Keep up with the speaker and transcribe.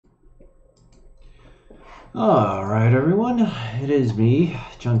Alright everyone, it is me,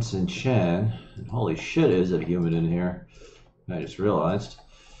 Junson Chan. And holy shit, is it humid in here. I just realized.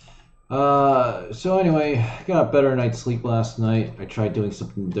 So anyway, I got a better night's sleep last night. I tried doing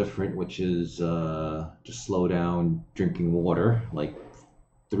something different, which is just slow down drinking water, like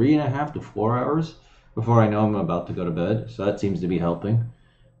 3.5 to 4 hours before I know I'm about to go to bed. So that seems to be helping.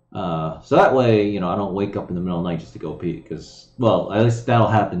 So that way, I don't wake up in the middle of the night just to go pee, because, well, at least that'll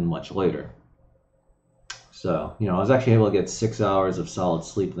happen much later. So, I was actually able to get 6 hours of solid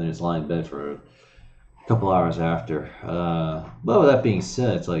sleep and then just lie in bed for a couple hours after. But with that being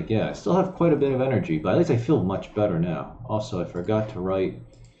said, it's like, yeah, I still have quite a bit of energy, but at least I feel much better now. Also, I forgot to write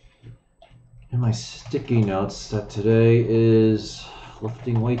in my sticky notes that today is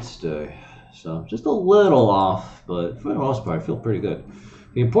lifting weights day. So, just a little off, but for the most part, I feel pretty good.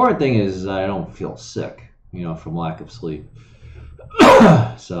 The important thing is I don't feel sick, from lack of sleep.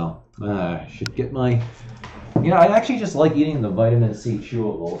 So, I should get my... I actually just like eating the vitamin C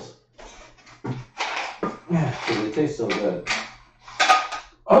chewables. They taste so good.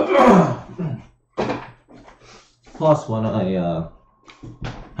 Plus, when I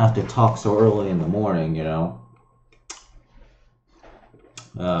have to talk so early in the morning,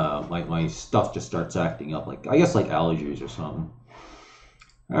 my stuff just starts acting up. I guess like allergies or something.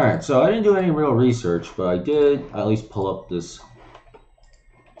 Alright, so I didn't do any real research, but I did at least pull up this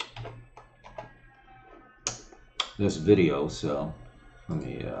video, so let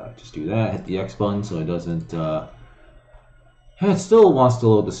me just do that, hit the X button so it doesn't it still wants to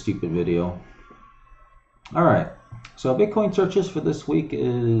load the stupid video. Alright, so Bitcoin searches for this week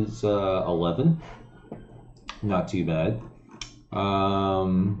is 11, not too bad.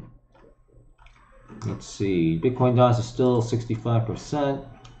 Let's see, Bitcoin dollars is still 65%,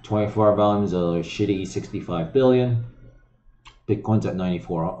 24-hour volume is a shitty 65 billion, Bitcoin's at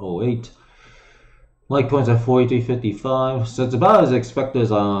 94.08, Litecoin's at 43.55, so it's about as expected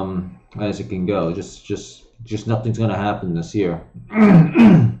as it can go. Just nothing's gonna happen this year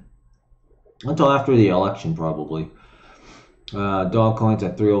until after the election probably. Dogecoin's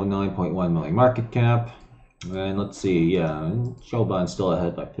at 309.1 million market cap, and let's see, yeah, Joe Biden's still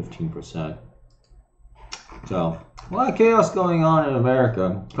ahead by 15%. So a lot of chaos going on in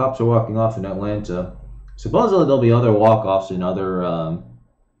America. Cops are walking off in Atlanta. Supposedly there'll be other walk-offs in other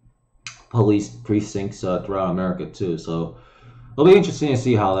police precincts throughout America too, so it'll be interesting to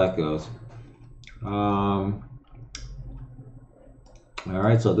see how that goes.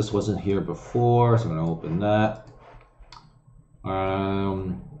 Alright, so this wasn't here before, so I'm going to open that.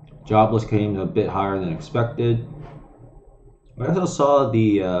 Jobless came a bit higher than expected. I also saw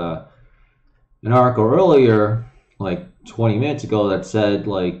an article earlier, like 20 minutes ago, that said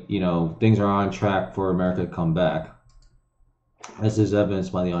things are on track for America to come back. This is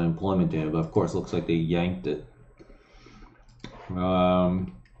evidenced by the unemployment data, but of course it looks like they yanked it.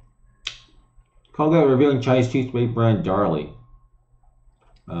 Colgate revealing Chinese toothpaste brand Darlie.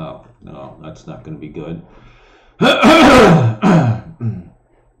 Oh, no, that's not going to be good.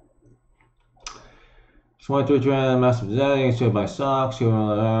 23 trend, massive design, sold by stocks,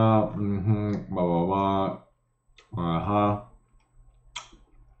 blah, blah, blah.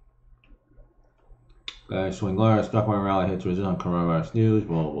 Swing lower, stock market rally hits result on coronavirus news,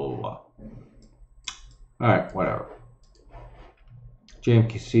 blah, blah, blah. Alright, whatever.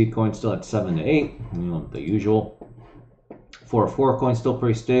 JMC coin still at 7 to 8, the usual. 404 coin still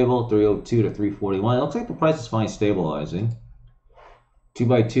pretty stable, 302 to 341. It looks like the price is finally stabilizing.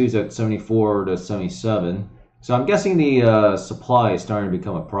 2x2 is at 74 to 77. So I'm guessing the supply is starting to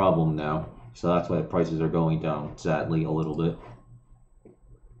become a problem now. So that's why the prices are going down, sadly, a little bit.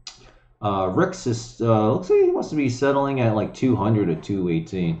 Rix is looks like he wants to be settling at like 200 to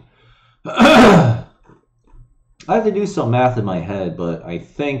 218. I have to do some math in my head, but I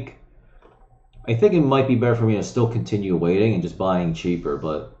think it might be better for me to still continue waiting and just buying cheaper.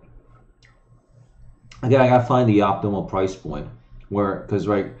 But again, I gotta find the optimal price point because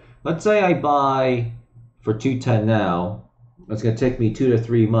let's say I buy for 210 now. It's gonna take me 2 to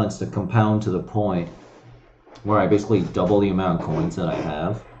 3 months to compound to the point where I basically double the amount of coins that I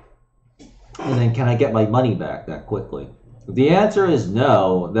have. And then can I get my money back that quickly? If the answer is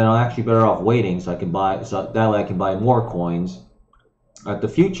no, then I'm actually better off waiting so that way I can buy more coins at the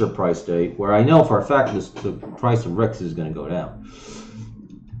future price date where I know for a fact the price of Rix is going to go down.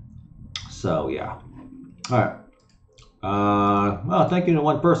 So yeah. Alright. Well, thank you to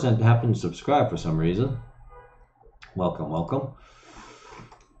one person that happened to subscribe for some reason. Welcome, welcome.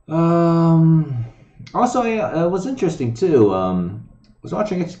 Also, it was interesting too. I was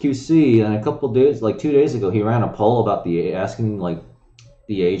watching XQC, and a couple days, like 2 days ago, he ran a poll about asking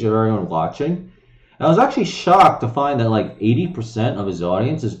the age of everyone watching, I was actually shocked to find that like 80% of his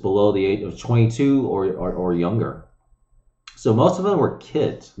audience is below the age of 22 or younger. So most of them were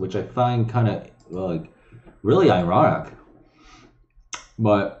kids, which I find kind of like really ironic.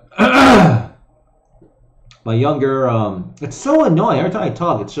 But my younger, it's so annoying. Every time I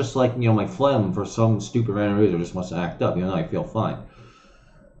talk, it's just like, you know, my phlegm for some stupid random reason just wants to act up, even though I feel fine.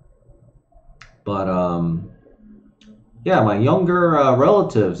 But yeah, my younger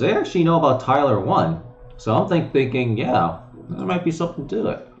relatives, they actually know about Tyler 1. So I'm thinking, yeah, there might be something to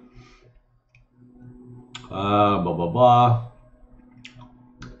it. Blah, blah, blah.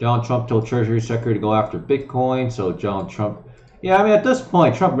 Donald Trump told Treasury Secretary to go after Bitcoin. So Donald Trump, yeah, I mean, at this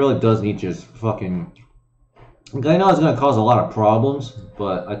point, Trump really does need to just fucking, I know it's going to cause a lot of problems,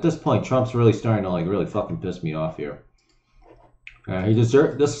 but at this point, Trump's really starting to like really fucking piss me off here. He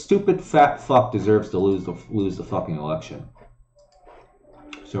deserves, this stupid fat fuck deserves to lose the fucking election.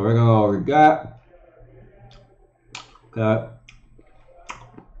 So we're gonna over that.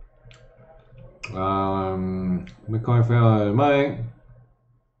 Bitcoin family money.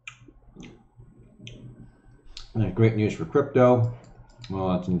 Great news for crypto.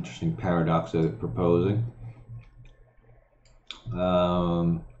 Well, that's an interesting paradox that they're proposing.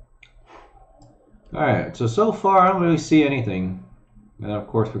 All right. So far, I don't really see anything. And of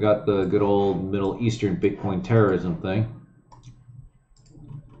course, we got the good old Middle Eastern Bitcoin terrorism thing.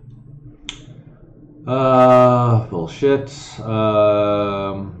 Bullshit.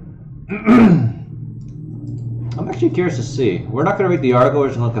 I'm actually curious to see. We're not going to read the article. We're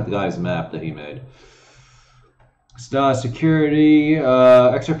just going to look at the guy's map that he made. It's not a security.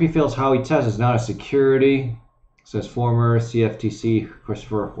 XRP fails Howey test. It's not a security. Says former CFTC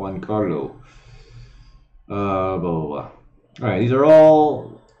Christopher Juan Carlo. Blah, blah, blah. All right, these are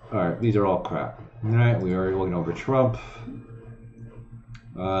all crap. All right, we already looking over Trump.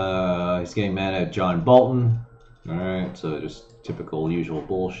 He's getting mad at John Bolton. All right, so just typical, usual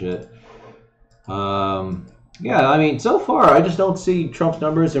bullshit. Yeah, I mean, so far I just don't see Trump's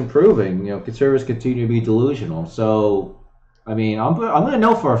numbers improving. You know, conservatives continue to be delusional. So, I mean, I'm gonna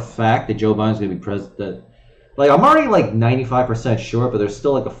know for a fact that Joe Biden's gonna be president. Like, I'm already like 95% sure, but there's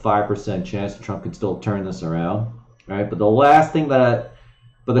still like a 5% chance that Trump can still turn this around. Right, but the last thing but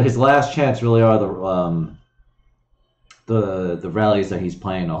his last chance really are the rallies that he's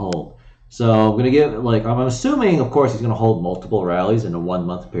planning to hold. So I'm gonna give I'm assuming, of course, he's gonna hold multiple rallies in a 1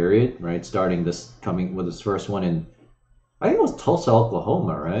 month period, right? Starting coming with his first one in, I think it was Tulsa,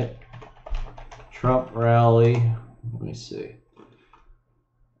 Oklahoma, right? Trump rally. Let me see.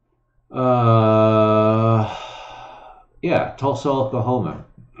 Yeah, Tulsa, Oklahoma.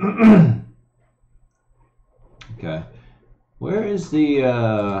 Okay, where is the,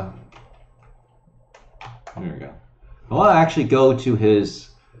 there we go. I want to actually go to his,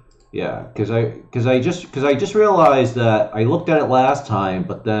 yeah, because I just realized that I looked at it last time,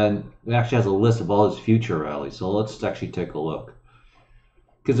 but then it actually has a list of all his future rallies. So let's actually take a look.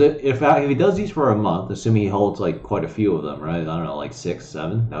 Because if he does these for a month, assuming he holds like quite a few of them, right? I don't know, like 6,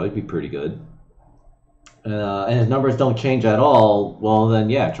 7, that would be pretty good. And his numbers don't change at all. Well,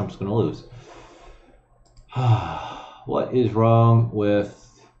 then yeah, Trump's gonna lose. What is wrong with...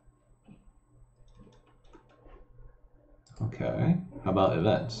 Okay, how about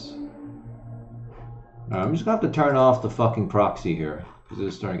events? Alright, I'm just gonna have to turn off the fucking proxy here, because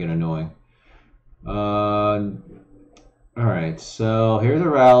this is starting to get annoying. Alright, so here's a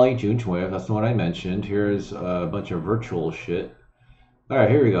rally, June 20th, that's the one I mentioned. Here's a bunch of virtual shit. Alright,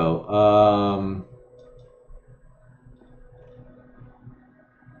 here we go.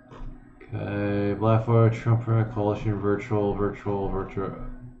 Okay, Blackfire, Trump coalition, virtual.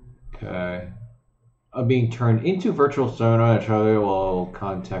 Okay. Being turned into virtual seminar, Charlie will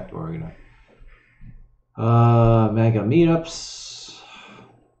contact organize. Mega meetups.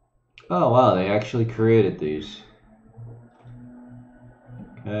 Oh wow, they actually created these.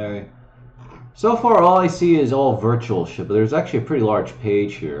 Okay. So far, all I see is all virtual shit, but there's actually a pretty large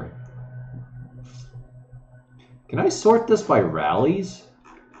page here. Can I sort this by rallies?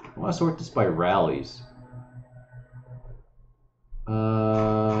 I want to sort this by rallies.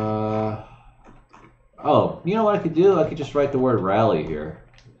 Oh, you know what I could do? I could just write the word rally here.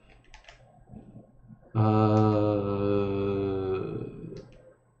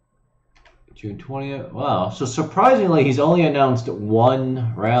 June 20th. Wow. So surprisingly, he's only announced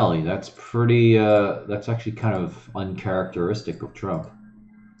one rally. That's pretty, that's actually kind of uncharacteristic of Trump.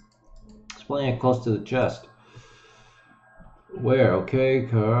 He's playing it close to the chest. Where? Okay,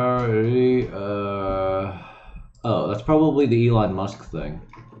 oh, that's probably the Elon Musk thing.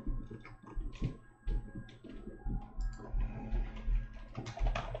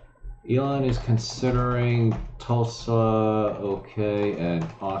 Elon is considering Tulsa, okay, and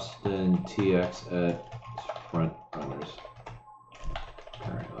Austin TX at front runners.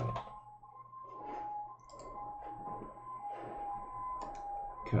 Apparently.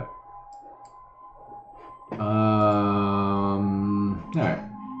 Okay. Alright.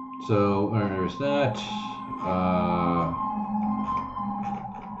 So there's that.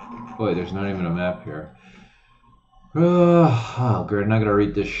 Boy, there's not even a map here. Oh, great, I'm not gonna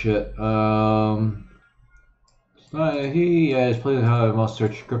read this shit. He is playing how I most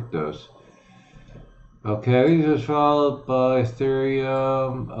search cryptos. Okay, this is followed by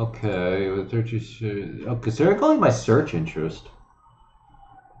Ethereum. Okay, with search. Okay, so they're calling my search interest.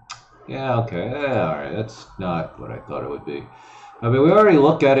 Yeah, okay, yeah, alright, that's not what I thought it would be. I mean, we already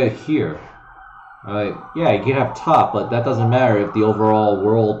looked at it here. Right? Yeah, you can have top, but that doesn't matter if the overall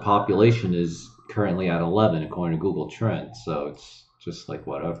world population is currently at 11 according to Google Trends, so it's just like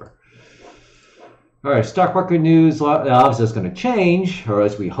whatever. Alright, stock market news. Obviously it's going to change, or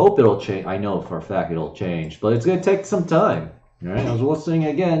as we hope it'll change. I know for a fact it'll change, but it's going to take some time. Alright, I was listening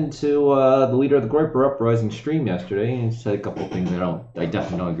again to the leader of the Groyper Uprising stream yesterday, and he said a couple of things I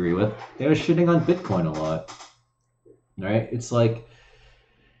definitely don't agree with. They were shitting on Bitcoin a lot. Alright, it's like,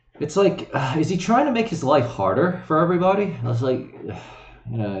 is he trying to make his life harder for everybody? I was like,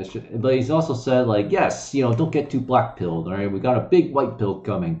 you know, but he's also said, like, yes, you know, don't get too black-pilled, all right? We got a big white pill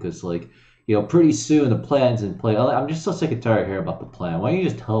coming because, like, you know, pretty soon the plan's in play. I'm just so sick and tired of hearing about the plan. Why don't you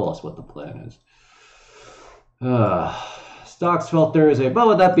just tell us what the plan is? Stocks fell Thursday, but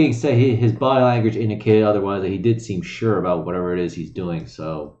with that being said, his body language indicated otherwise, that he did seem sure about whatever it is he's doing,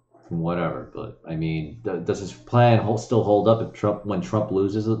 so whatever. But, I mean, does his plan still hold up if when Trump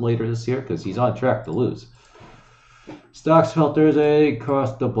loses it later this year? Because he's on track to lose. Stocks fell Thursday,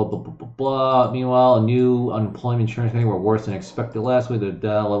 crossed the blah, blah, blah, blah, blah. Meanwhile, a new unemployment insurance claim were worse than expected last week.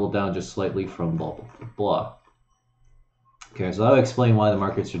 They're leveled down just slightly from blah, blah, blah, blah. Okay, so that'll explain why the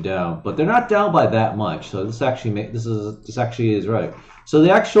markets are down, but they're not down by that much. So this actually is right. So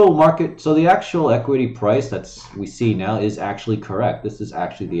the actual market, so the actual equity price we see now is actually correct. This is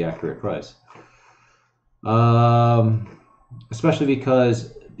actually the accurate price. Especially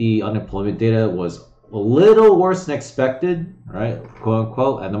because the unemployment data was a little worse than expected, right, quote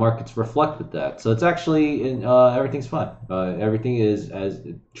unquote, and the markets reflected that. So it's actually everything's fine. Everything is as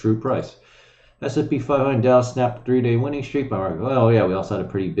true price. S&P 500 Dow snapped a 3-day winning streak. Oh yeah, we also had a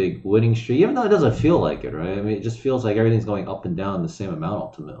pretty big winning streak, even though it doesn't feel like it, right? I mean, it just feels like everything's going up and down the same amount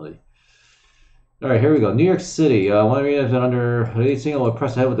ultimately. All right, here we go. New York City. One area is under leasing will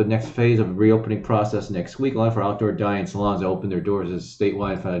press ahead with the next phase of reopening process next week. Line for outdoor dining salons that open their doors as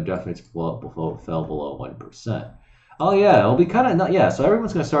statewide found deficits fell below 1%. Oh yeah, it'll be kind of not. Yeah, so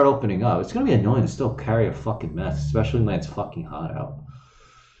everyone's gonna start opening up. It's gonna be annoying to still carry a fucking mess, especially when it's fucking hot out.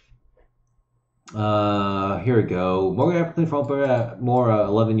 Here we go. Mortgage application for home at more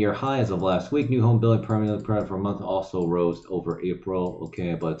 11-year high as of last week. New home building permit for a month also rose over April.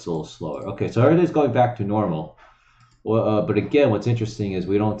 Okay, but it's a little slower. Okay, so everything's going back to normal. Well, but again, what's interesting is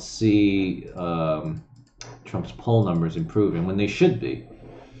we don't see Trump's poll numbers improving when they should be.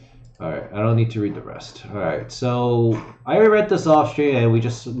 All right, I don't need to read the rest. All right, so I already read this off stream and we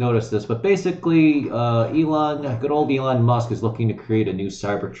just noticed this, but basically good old Elon Musk is looking to create a new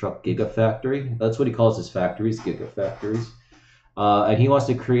Cybertruck gigafactory. That's what he calls his factories, gigafactories. And he wants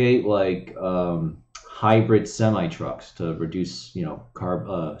to create like hybrid semi-trucks to reduce, you know,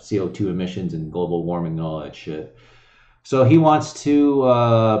 CO2 emissions and global warming and all that shit. So he wants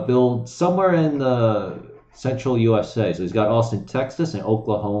to build somewhere in the central USA. So he's got Austin, Texas, and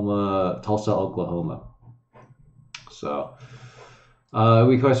Tulsa, Oklahoma. So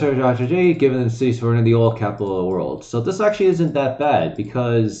we consider strategy given the cities for the oil capital of the world. So this actually isn't that bad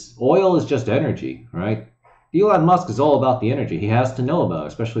because oil is just energy, right? Elon Musk is all about the energy. He has to know about it,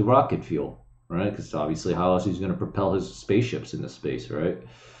 especially rocket fuel, right? Because obviously how else he's going to propel his spaceships into space, right?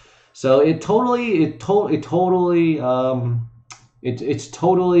 So it's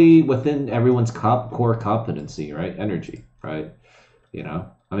totally within everyone's core competency, right? Energy, right? You know,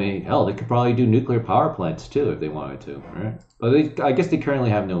 I mean, hell, they could probably do nuclear power plants too if they wanted to, right? But I guess they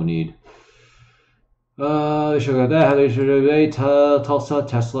currently have no need. They should go that. They should Tulsa,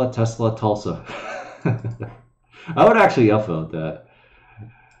 Tesla, Tulsa. I would actually upvote that.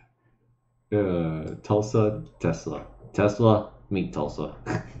 Tulsa, Tesla, meet Tulsa.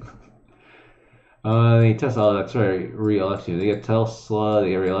 Tesla, that's right, re-election. They get Tesla, they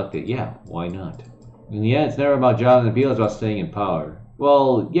get re-elected. Yeah, why not? And yeah, it's never about jobs and people, it's about staying in power.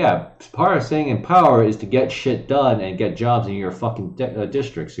 Well, yeah, part of staying in power is to get shit done and get jobs in your fucking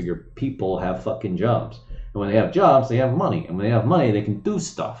district so your people have fucking jobs. And when they have jobs, they have money. And when they have money, they can do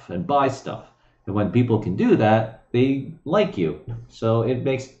stuff and buy stuff. And when people can do that, they like you. So it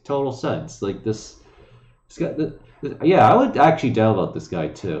makes total sense. Like this guy, yeah, I would actually download this guy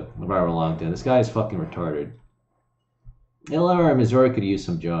too if I were logged in. This guy is fucking retarded. Illinois or Missouri could use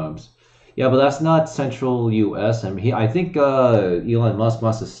some jobs. Yeah, but that's not central U.S. I mean, I think Elon Musk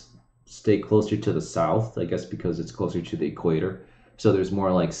wants to stay closer to the south, I guess because it's closer to the equator. So there's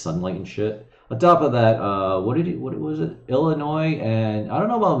more like sunlight and shit. On top of that, what was it? Illinois and I don't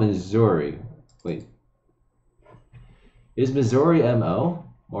know about Missouri. Wait. Is Missouri MO?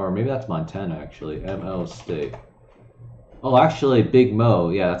 Or maybe that's Montana actually. MO state. Oh, actually, Big Mo.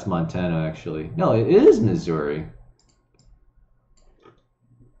 Yeah, that's Montana actually. No, it is Missouri.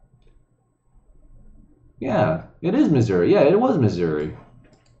 Yeah, it is Missouri. Yeah, it was Missouri.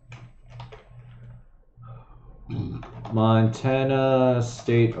 Montana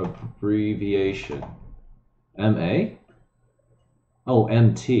state abbreviation. MA? Oh,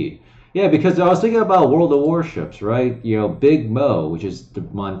 MT. Yeah, because I was thinking about World of Warships, right? You know, Big Mo, which is the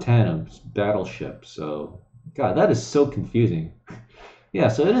Montana battleship. So, God, that is so confusing. Yeah,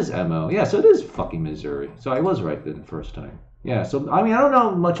 so it is MO. Yeah, so it is fucking Missouri. So I was right the first time. Yeah, so, I mean, I don't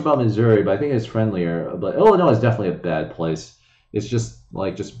know much about Missouri, but I think it's friendlier. But Illinois is definitely a bad place. It's just,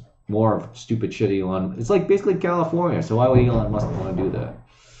 like, just more stupid shit Elon. It's like basically California, so why would Elon Musk want to do that?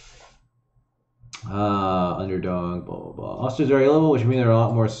 Underdog, blah, blah, blah. Austin's very level, which means they're a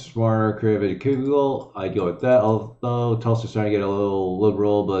lot more smarter, creative, educational. I go with that, although Tulsa's starting to get a little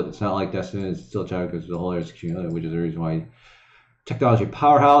liberal, but it's not like Destiny. It's still trying because the whole area's accumulated, which is the reason why technology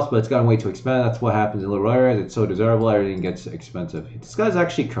powerhouse, but it's gotten way too expensive. That's what happens in liberal areas. It's so desirable, everything gets expensive. This guy's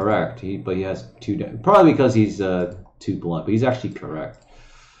actually correct, but he has probably because he's too blunt, but he's actually correct.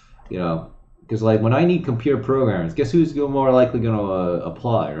 You know, because like when I need computer programmers, guess who's more likely going to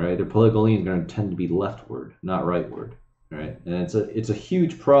apply, right? Their political lean is going to tend to be leftward, not rightward, right? And it's a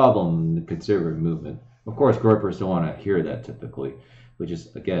huge problem in the conservative movement. Of course, gropers don't want to hear that typically, which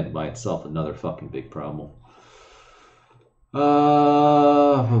is again by itself another fucking big problem.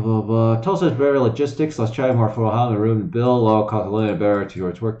 Tulsa's better logistics. Let's try more for how the room to build, low cost of living, better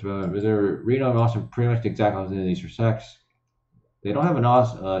towards work development. Reno and Austin pretty much exactly in these respects. They don't have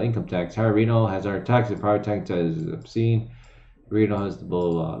an income tax. However, Reno has our tax and private tax is obscene. Reno has the blah,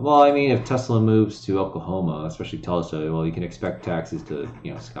 blah, blah. Well, I mean, if Tesla moves to Oklahoma, especially Tulsa, well, you can expect taxes to,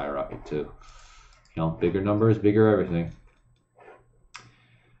 you know, skyrocket too. You know, bigger numbers, bigger everything.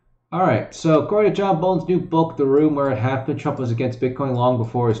 All right, so according to John Bolton's new book, The Room Where It Happened, Trump was against Bitcoin long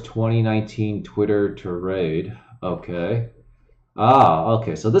before his 2019 Twitter tirade. Okay.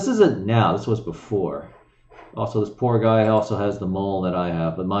 Okay, so this isn't now. This was before. Also, this poor guy also has the mole that I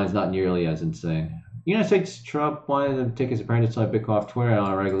have, but mine's not nearly as insane. United States Trump wanted to take his apprentice on Bitcoin off Twitter on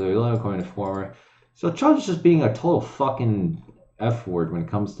a regular level, according to former. So Trump's just being a total fucking F word when it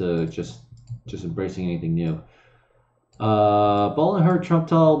comes to just embracing anything new. Bolton heard Trump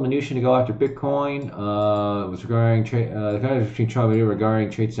tell Mnuchin to go after Bitcoin. Was regarding the guys between Trump and regarding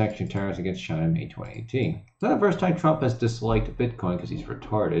trade sanction tariffs against China in May 2018. It's not the first time Trump has disliked Bitcoin because he's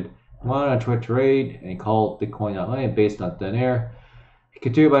retarded. Went on a Twitter trade and called Bitcoin online based on thin air. He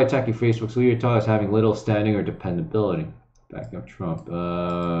continued by attacking Facebook's leader, taught as having little standing or dependability. Backing up Trump.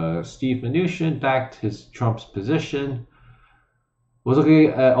 Steve Mnuchin backed Trump's position. Was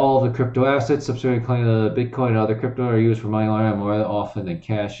looking at all of the crypto assets, subsequently claiming that Bitcoin and other crypto are used for money laundering more often than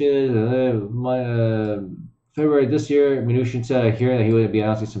cash is. February this year, Mnuchin said here that he would be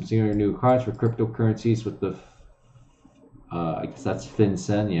announcing some senior new cards for cryptocurrencies with the I guess that's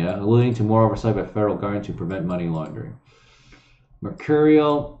FinCEN, yeah, alluding to more oversight by federal government to prevent money laundering.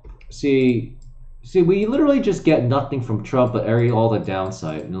 Mercurial, see, we literally just get nothing from Trump but all the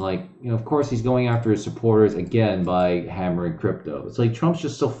downside. And like, you know, of course he's going after his supporters again by hammering crypto. It's like Trump's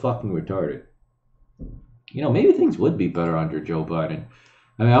just so fucking retarded. You know, maybe things would be better under Joe Biden.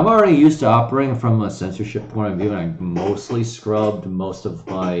 I mean, I'm already used to operating from a censorship point of view, and I mostly scrubbed most of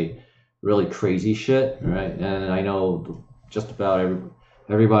my really crazy shit, right? And I know just about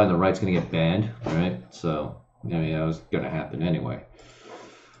everybody on the right's going to get banned, right? So, I mean, that was going to happen anyway.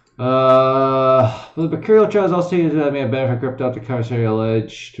 But the Mercurial trials also stated that may have benefit crypto after Congressman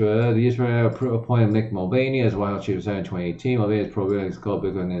alleged the Israel appointed Mick Mulvaney as White House Chief of Staff in 2018. Mulvaney is prohibited is called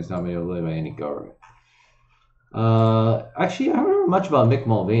Bitcoin and is not made illegal by any government. Actually, I don't remember much about Mick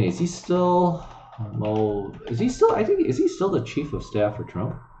Mulvaney. Is he still is he still the Chief of Staff for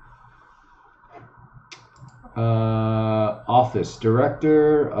Trump? Office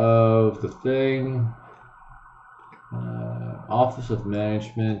Director of the thing. Office of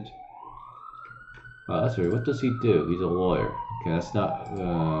Management. Oh, that's right. What does he do? He's a lawyer. Okay, that's not.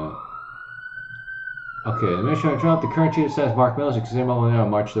 Okay, the Administrator Trump, the current chief of staff, Mark Mills, is on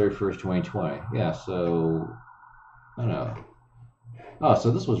March 31st, 2020. Yeah, so, I don't know. Oh,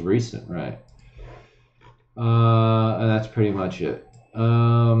 so this was recent, right? And that's pretty much it. I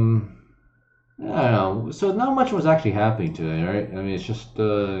don't know. So not much was actually happening today, right? I mean, it's just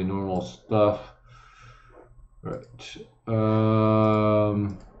normal stuff. Right.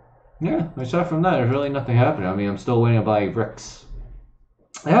 Yeah, aside from that, there's really nothing happening. I mean, I'm still waiting to buy bricks.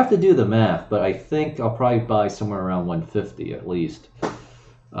 I have to do the math, but I think I'll probably buy somewhere around 150 at least.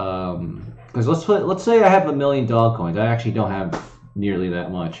 Because let's say I have 1 million Dogecoins. I actually don't have nearly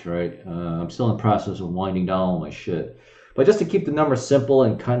that much, right? I'm still in the process of winding down all my shit. But just to keep the number simple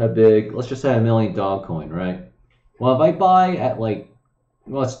and kind of big, let's just say 1 million Dogecoin, right? Well, if I buy at like,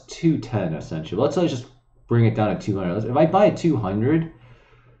 well, it's 210 essentially. Let's just bring it down to 200. If I buy at 200,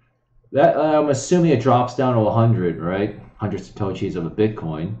 that I'm assuming it drops down to 100, right? 100 satoshis of a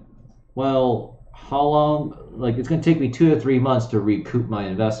Bitcoin. Well, how long? Like, it's going to take me 2 to 3 months to recoup my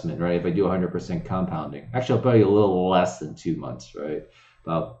investment, right? If I do 100% compounding. Actually, I'll probably a little less than 2 months, right?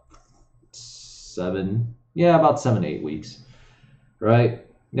 About 7 to 8 weeks, right?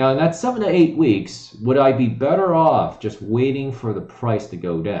 Now, in that 7 to 8 weeks, would I be better off just waiting for the price to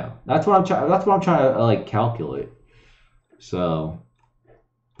go down? That's what I'm trying. That's what I'm trying to like calculate. So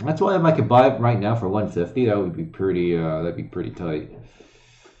that's why if I could buy it right now for 150, that would be pretty. That'd be pretty tight.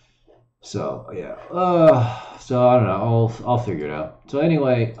 So yeah. So I don't know. I'll figure it out. So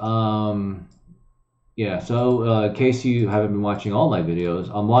anyway, yeah. So in case you haven't been watching all my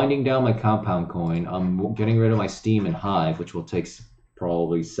videos, I'm winding down my compound coin. I'm getting rid of my Steam and Hive, which will take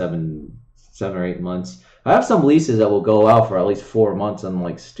probably 7 or 8 months. I have some leases that will go out for at least 4 months on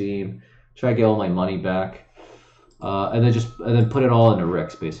like Steam. Try to get all my money back. And then put it all into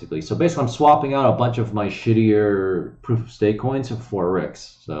RICs basically. So basically, I'm swapping out a bunch of my shittier proof of stake coins for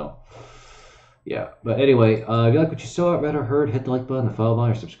RICs. So yeah. But anyway, if you like what you saw, read, or heard, hit the like button, the follow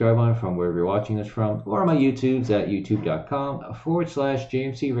button, or subscribe button from wherever you're watching this from, or my YouTubes at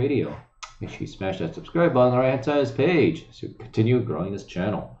youtube.com/JMC Radio. Make sure you smash that subscribe button on the right hand side of this page so we continue growing this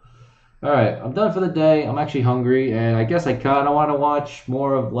channel. Alright, I'm done for the day. I'm actually hungry, and I guess I kind of want to watch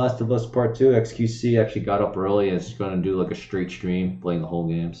more of Last of Us Part 2. XQC actually got up early and is going to do like a straight stream, playing the whole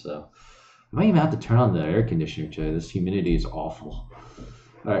game, so I might even have to turn on the air conditioner today. This humidity is awful.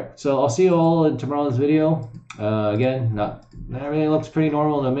 Alright, so I'll see you all in tomorrow's video. Again, everything looks pretty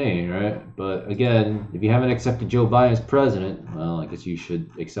normal to me, right? But again, if you haven't accepted Joe Biden as president, well, I guess you should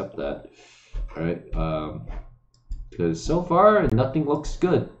accept that, right? Because so far, nothing looks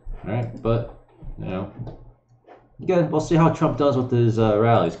good. Alright, but, you know, again, we'll see how Trump does with his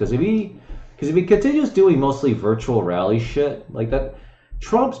rallies. Because if he continues doing mostly virtual rally shit like that,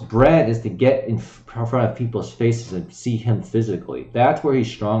 Trump's brand is to get in front of people's faces and see him physically. That's where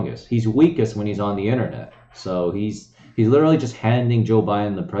he's strongest. He's weakest when he's on the internet. So he's literally just handing Joe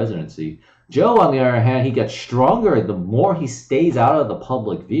Biden the presidency. Joe, on the other hand, he gets stronger the more he stays out of the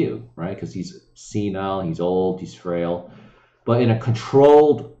public view, right? Because he's senile, he's old, he's frail. But in a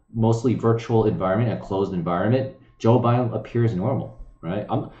controlled, mostly virtual environment, a closed environment, Joe Biden appears normal, right?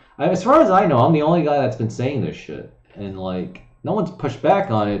 As far as I know, I'm the only guy that's been saying this shit, and like no one's pushed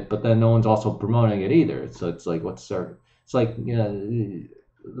back on it, but then no one's also promoting it either. So it's like, it's like, you know,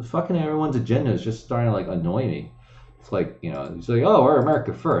 the fucking everyone's agenda is just starting to like annoy me. It's like, you know, it's like, oh, we're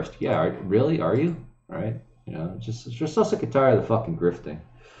America first. Yeah, really? Are you? All right? You know, it's just so sick and tired of the fucking grifting.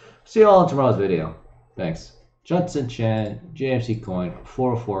 See you all in tomorrow's video. Thanks. Junson Chan, JMC coin,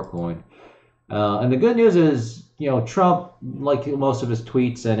 404 coin. And the good news is, you know, Trump, like most of his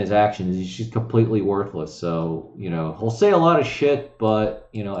tweets and his actions, he's just completely worthless. So, you know, he'll say a lot of shit, but,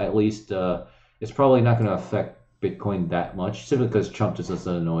 you know, at least it's probably not going to affect Bitcoin that much, simply because Trump just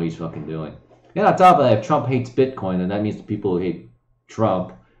doesn't know what he's fucking doing. And on top of that, if Trump hates Bitcoin, then that means the people who hate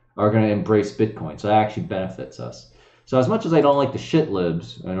Trump are going to embrace Bitcoin. So that actually benefits us. So as much as I don't like the shit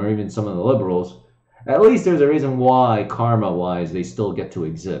libs, or even some of the liberals, at least there's a reason why, karma-wise, they still get to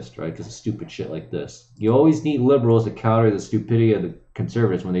exist, right? Because of stupid shit like this. You always need liberals to counter the stupidity of the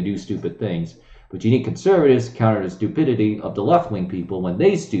conservatives when they do stupid things. But you need conservatives to counter the stupidity of the left-wing people when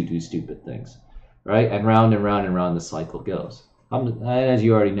they do stupid things, right? And round and round and round the cycle goes. As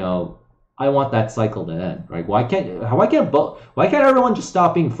you already know, I want that cycle to end, right? Why can't everyone just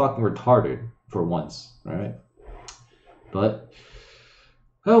stop being fucking retarded for once, right? But,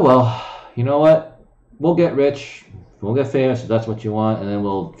 oh well, you know what? We'll get rich, we'll get famous if that's what you want, and then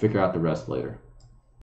we'll figure out the rest later.